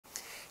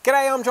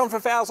G'day, I'm John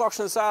from Fowles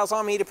Auctions and Sales.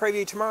 I'm here to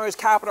preview tomorrow's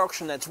carpet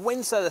auction. That's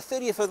Wednesday the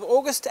 30th of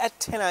August at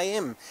 10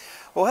 AM.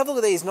 We'll have a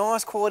look at these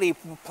nice quality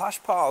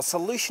plush piles,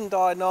 solution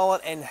dyed nylon,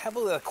 and have a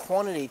look at the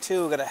quantity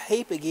too. We've got a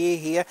heap of gear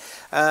here.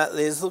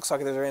 Looks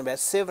like there's around about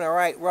 7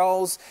 or 8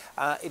 rolls.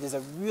 It is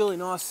a really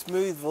nice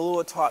smooth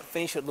velour type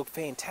finish. It looked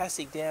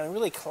fantastic down,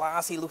 really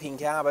classy looking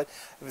carpet.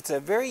 It's a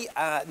very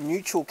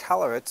neutral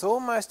colour. It's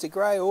almost a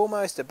grey,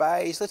 almost a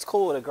beige. Let's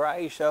call it a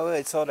grey, shall we?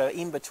 It's sort of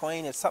in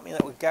between. It's something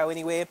that would go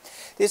anywhere.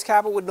 This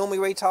carpet would normally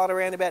retail at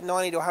around about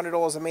 $90 to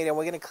 $100 a metre, and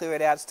we're going to clear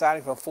it out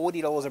starting from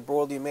 $40 a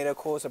broadloom metre. Of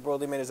course, a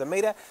broadloom metre is a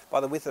metre.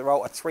 By the width of the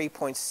roll, at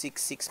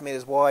 3.66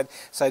 metres wide.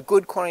 So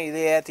good quantity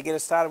there to get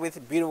us started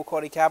with. Beautiful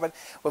quality carpet.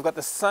 We've got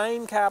the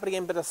same carpet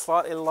again, but a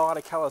slightly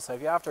lighter colour. So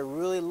if you're after a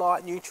really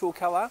light neutral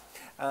colour,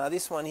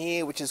 this one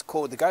here, which is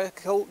called the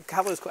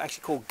colour, is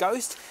actually called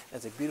Ghost.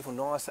 It's a beautiful,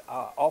 nice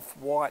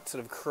off-white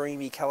sort of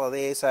creamy colour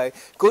there. So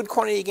good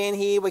quantity again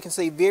here. We can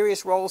see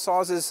various roll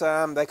sizes.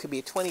 They could be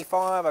a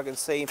 25. I can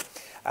see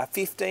a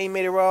 15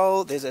 metre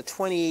roll. There's a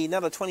 20,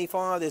 another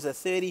 25. There's a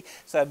 30.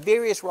 So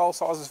various roll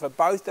sizes for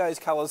both those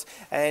colours,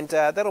 and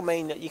that'll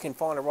mean that you can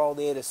find a roll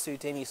there to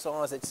suit any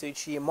size that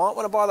suits you. You might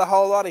want to buy the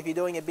whole lot if you're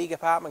doing a big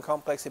apartment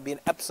complex. It'd be an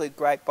absolute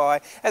great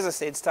buy. As I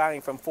said, starting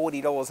from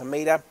 $40 a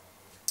metre.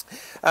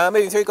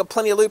 Moving through, we've got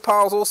plenty of loop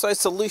piles also,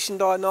 solution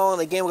dyed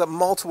nylon. Again, we've got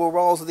multiple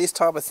rolls of this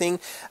type of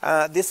thing.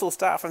 This will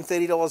start from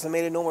 $30 a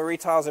metre. Normal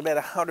retails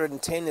about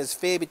 $110. There's a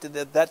fair bit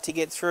of that to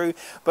get through.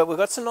 But we've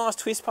got some nice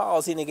twist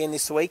piles in again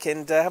this week,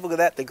 and have a look at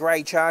that. The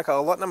grey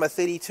charcoal, lot number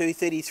 32,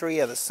 33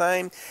 are the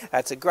same.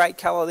 It's a great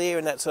colour there,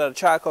 and that sort of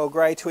charcoal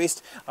grey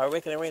twist. I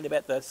reckon around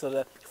about the sort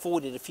of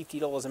 $40 to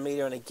 $50 a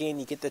metre, and again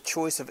you get the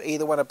choice of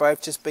either one or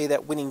both. Just be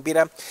that winning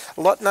bidder.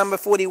 Lot number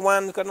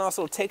 41 got a nice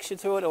little texture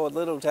to it, or a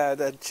little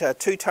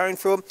two-tone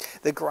through it.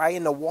 The grey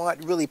and the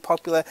white, really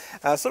popular.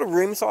 Sort of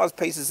room size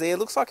pieces there.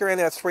 Looks like around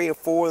about 3 or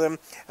 4 of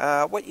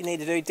them. What you need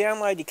to do,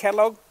 download your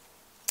catalogue.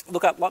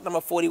 Look up lot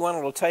number 41,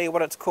 it'll tell you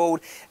what it's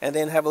called, and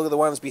then have a look at the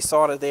ones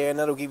beside it there, and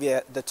that'll give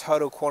you the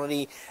total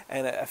quantity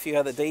and a few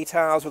other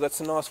details. We've got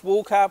some nice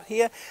wool carpet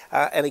here,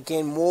 and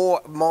again, more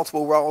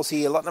multiple rolls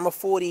here. Lot number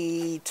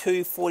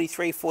 42,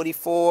 43,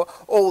 44,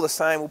 all the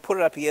same. We'll put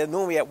it up here,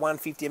 normally at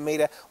 $150 a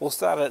metre. We'll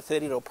start it at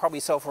 30, it'll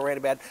probably sell for around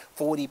about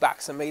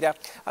 $40 a metre.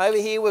 Over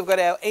here, we've got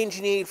our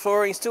engineered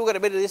flooring, still got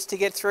a bit of this to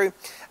get through.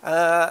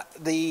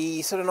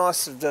 The sort of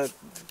nice,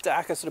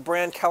 darker sort of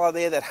brown colour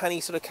there, that honey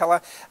sort of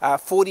colour,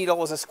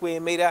 $40 a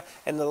square metre,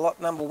 and the lot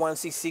number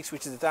 166,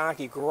 which is the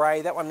darker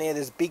grey, that one there,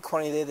 there's big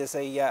quantity there, there's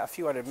a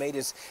few hundred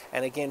metres,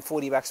 and again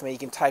 $40 a metre. You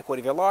can take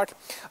whatever you like.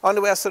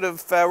 Onto our sort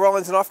of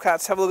roll-ins and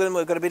off-cuts, have a look at them.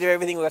 We've got a bit of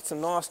everything. We've got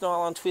some nice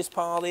nylon twist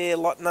pile there,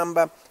 lot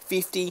number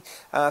 50,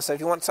 so if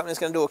you want something that's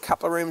going to do a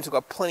couple of rooms, we've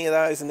got plenty of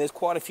those, and there's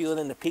quite a few of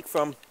them to pick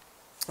from.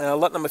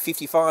 Lot number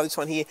 55, this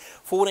one here,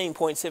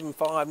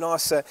 14.75,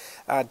 nice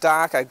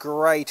darker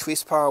grey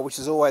twist pile, which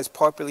is always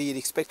popular. You'd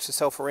expect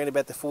yourself around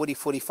about the 40,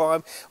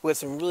 45. We've got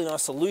some really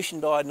nice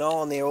solution dyed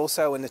nylon there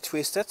also in the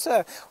twist. That's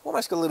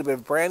almost got a little bit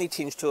of brownie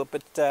tinge to it,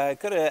 but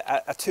got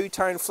a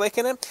two-tone fleck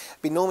in it.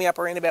 Be normally up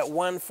around about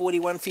 140,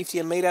 150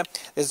 a metre.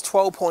 There's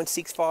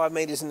 12.65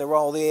 metres in the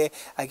roll there.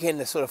 Again,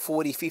 the sort of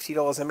 $40,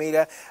 $50 a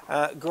metre.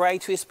 Grey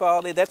twist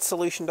pile there, that's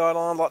solution dyed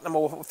nylon, lot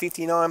number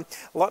 59.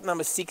 Lot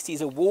number 60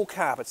 is a wool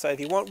carpet. So if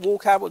you want wool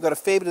carpet, we've got a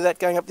fair bit of that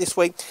going up this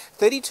week.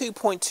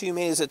 32.2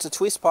 metres, it's a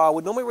twist pile.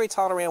 Would normally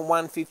retail around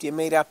 $150 a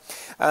metre.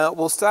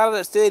 We'll start it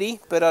at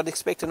 30, but I'd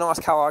expect a nice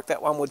colour like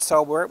that one would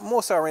sell. We're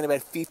more so around about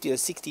 $50 to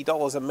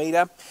 $60 a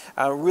metre.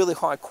 Really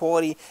high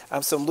quality.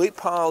 Some loop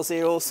piles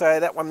there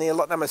also. That one there,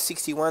 lot number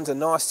 61's a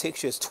nice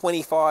texture. It's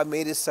 25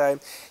 metres. So,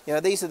 you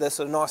know, these are the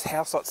sort of nice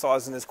house lot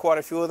sizes, and there's quite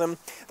a few of them.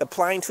 The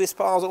plain twist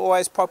piles are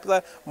always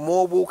popular.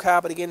 More wool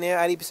carpet again now,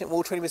 80%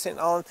 wool, 20%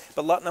 nylon.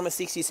 But lot number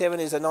 67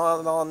 is a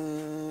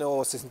nylon,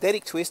 or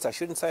synthetic twist. I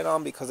shouldn't say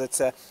nylon because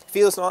it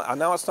feels nice. I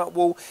know it's not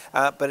wool,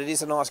 but it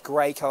is a nice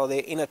grey colour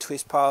there in a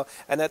twist pile,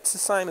 and that's the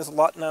same as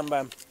lot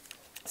number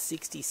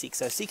 66.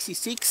 So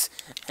 66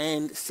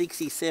 and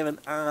 67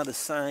 are the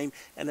same,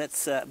 and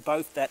that's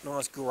both that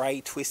nice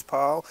grey twist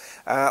pile.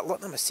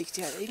 Lot number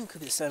 68 even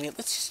could be the same.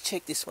 Let's just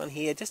check this one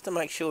here just to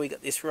make sure we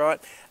got this right.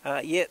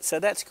 Yeah, so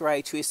that's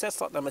grey twist. That's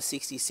lot number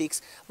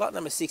 66. Lot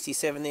number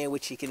 67 there,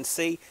 which you can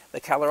see the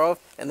colour of,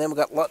 and then we've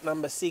got lot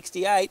number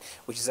 68,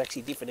 which is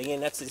actually different again.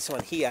 That's this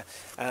one here.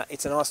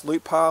 It's a nice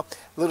loop pile,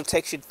 little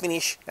textured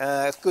finish,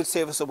 good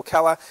serviceable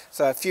colour.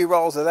 So a few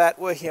rolls of that,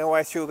 working our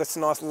way through. We've got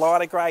some nice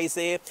lighter greys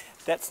there.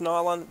 That's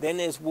nylon. Then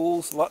there's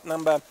wools. Lot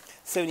number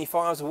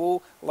 75 is a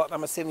wool. Lot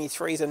number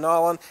 73 is a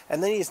nylon.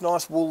 And then there's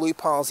nice wool loop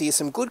piles here.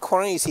 Some good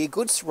quantities here.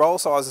 Good roll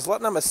sizes.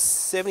 Lot number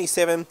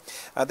 77.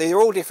 They're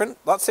all different.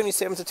 Lot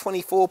 77 is a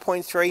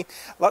 24.3.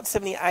 Lot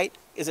 78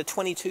 is a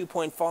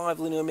 22.5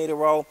 linear metre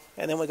roll.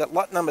 And then we've got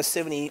lot number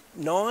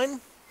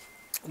 79.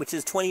 which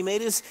is 20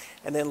 metres,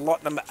 and then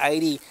lot number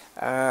 80,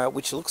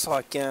 which looks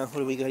like, what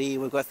do we got here?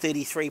 We've got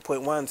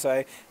 33.1,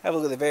 so have a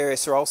look at the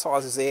various roll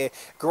sizes there.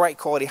 Great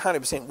quality,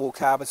 100% wool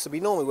carpets. It'll be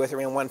normally worth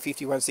around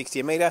 150, 160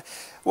 a metre.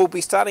 We'll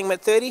be starting them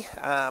at 30,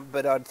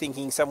 but I'm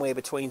thinking somewhere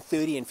between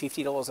 $30 and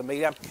 $50 a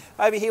metre.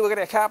 Over here we've got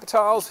our carpet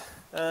tiles.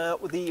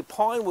 The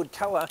pine wood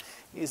colour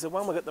is the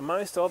one we've got the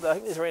most of. I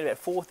think there's around about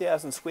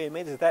 4,000 square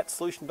metres of that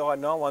solution dyed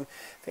nylon.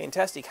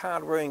 Fantastic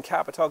hard room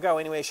carpet tile. Go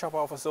anywhere, shop,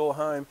 office or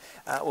home.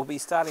 We'll be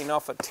starting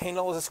off at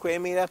 $10 a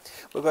square metre.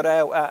 We've got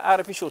our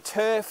artificial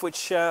turf,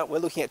 which we're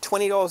looking at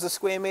 $20 a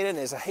square metre, and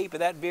there's a heap of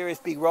that, various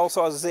big roll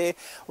sizes there.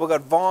 We've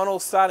got vinyl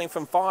starting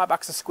from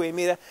 $5 a square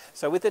metre.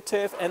 So with the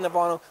turf and the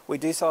vinyl, we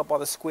do sell it by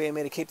the square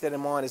metre. Keep that in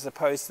mind, as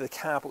opposed to the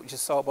carpet, which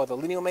is sold by the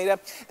lineal metre.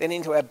 Then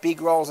into our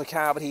big rolls of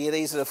carpet here.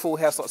 These are the full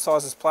house lot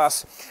sizes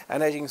plus,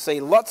 and as you can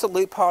see, lots of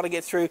loop pile to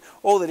get through,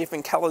 all the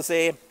different colours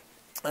there.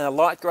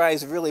 Light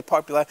greys are really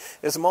popular.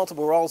 There's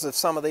multiple rolls of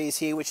some of these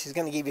here, which is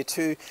going to give you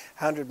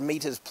 200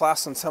 metres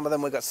plus, and some of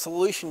them we've got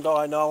solution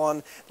dye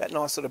nylon. That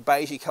nice sort of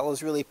beigey colour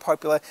is really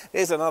popular.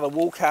 There's another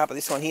wool carpet,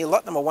 this one here,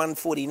 lot number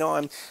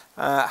 149,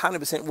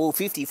 100% wool,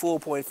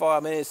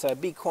 54.5 metres, so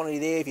big quantity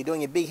there. If you're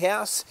doing a big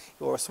house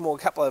or a small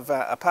couple of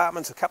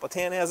apartments, a couple of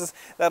townhouses,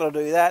 that'll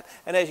do that.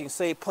 And as you can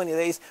see, plenty of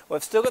these.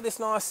 We've still got this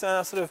nice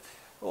sort of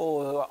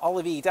dark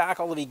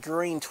olivey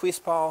green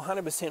twist pile,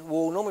 100%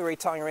 wool, normally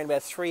retailing around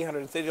about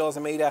 $330 a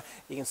metre.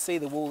 You can see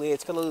the wool there,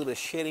 it's got a little bit of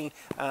shedding,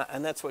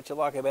 and that's what you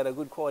like about a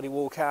good quality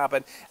wool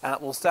carpet.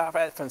 We'll start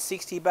at from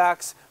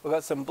 $60. We've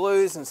got some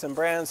blues and some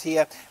browns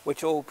here,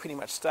 which all pretty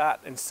much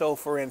start and sell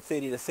for around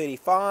 $30 to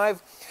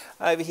 $35.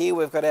 Over here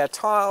we've got our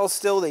tiles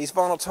still, these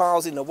vinyl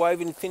tiles in the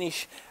woven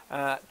finish,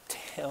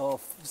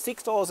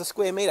 $6 a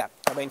square metre.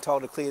 I've been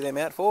told to clear them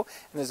out for,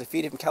 and there's a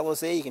few different colours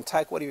there. You can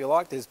take whatever you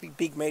like. There's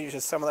big measures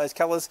of some of those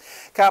colours.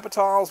 Carpet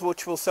tiles,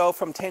 which will sell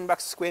from $10 a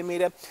square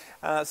metre.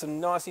 Some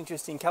nice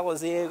interesting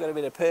colours there. We've got a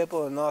bit of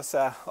purple and nice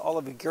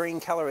olive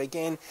green colour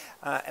again,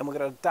 and we've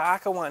got a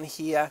darker one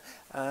here.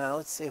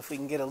 Let's see if we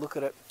can get a look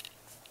at it.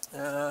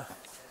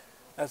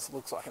 That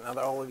looks like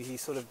another olivey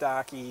sort of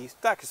darker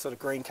sort of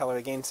green colour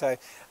again, so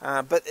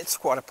but it's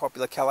quite a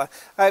popular colour.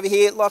 Over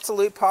here, lots of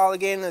loop pile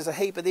again. There's a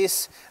heap of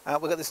this.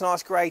 We've got this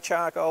nice grey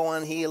charcoal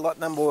one here, lot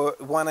number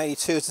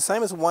 182. It's the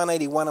same as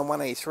 181 and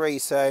 183,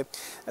 so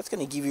that's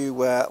going to give you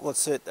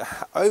what's it,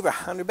 over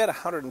 100, about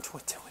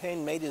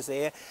 110 metres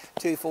there,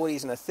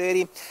 240s and a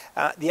 30.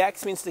 The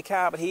Axminster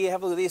carpet here,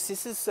 have a look at this.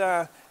 This is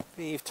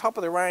the top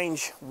of the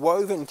range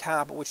woven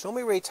carpet, which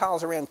normally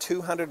retails around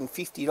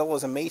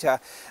 $250 a metre.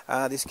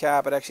 This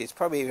carpet, actually it's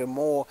probably even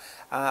more,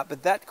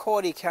 but that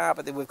quality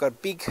carpet that we've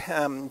got big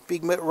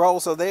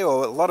rolls of there,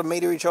 or a lot of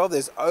meterage of.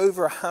 There's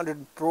over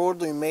 100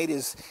 broadloom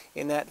metres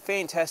in that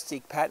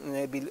fantastic pattern.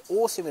 It'd be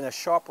awesome in a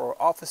shop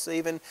or office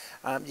even.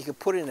 You could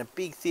put it in a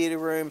big theatre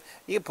room,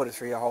 you could put it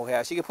through your whole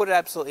house, you could put it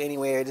absolutely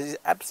anywhere. It is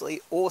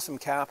absolutely awesome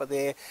carpet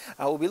there.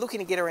 We'll be looking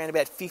to get around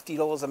about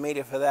 $50 a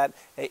metre for that.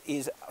 It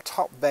is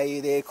top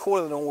value there,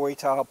 quarter of the normal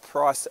retail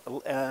price,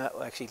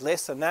 actually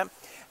less than that.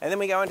 And then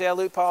we go into our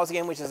loop piles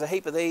again, which is a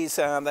heap of these.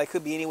 They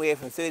could be anywhere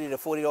from $30 to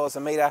 $40 a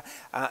metre.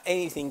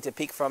 Anything to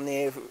pick from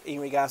there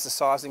in regards to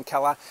size and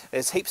colour.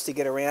 There's heaps to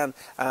get around.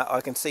 I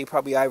can see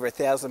probably over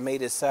 1,000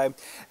 metres. So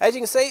as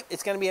you can see,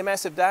 it's going to be a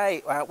massive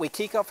day. We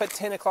kick off at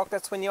 10 o'clock.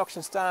 That's when the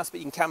auction starts, but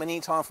you can come in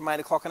any time from 8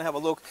 o'clock and have a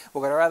look.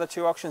 We've got our other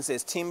two auctions.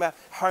 There's timber,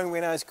 home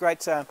renos.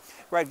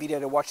 Great video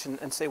to watch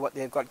and see what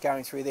they've got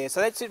going through there. So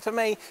that's it for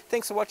me.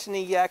 Thanks for watching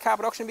the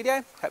carpet auction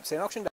video. Hope to see you on auction day.